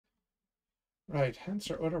Right, hence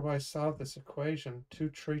or otherwise solve this equation 2,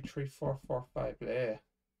 3, 3, 4, 4, 5 there.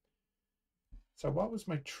 So what was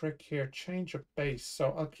my trick here? Change of base.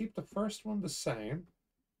 So I'll keep the first one the same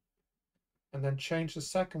and then change the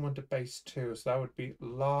second one to base 2. So that would be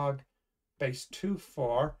log base 2,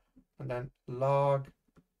 4, and then log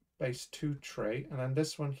base 2, 3. And then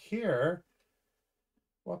this one here,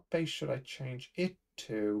 what base should I change it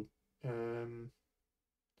to?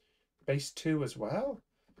 Base 2 as well.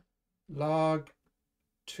 Log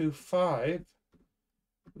 2, 5,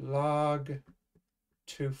 log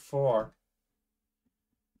 2, 4.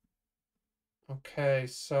 Okay,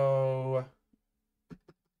 so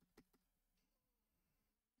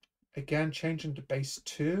again, changing to base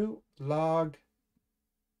 2, log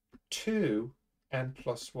 2 n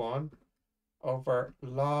plus 1 over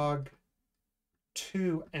log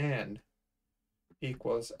 2n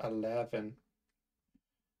equals 11.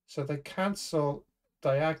 So they cancel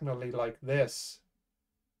diagonally like this.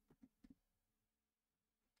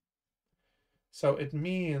 So it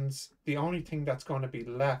means the only thing that's going to be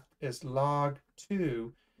left is log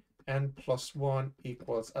 2 n plus 1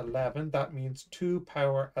 equals 11. That means 2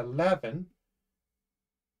 power 11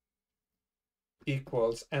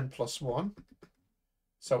 equals n plus 1.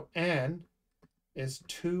 So n is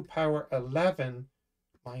 2 power 11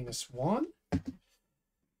 minus 1.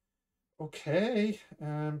 Okay,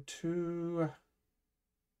 2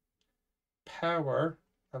 power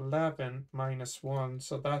 11 minus 1.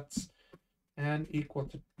 So that's n equal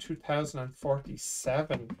to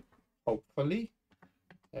 2047, hopefully.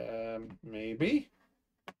 Maybe,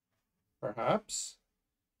 perhaps.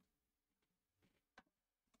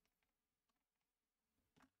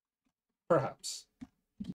 Perhaps.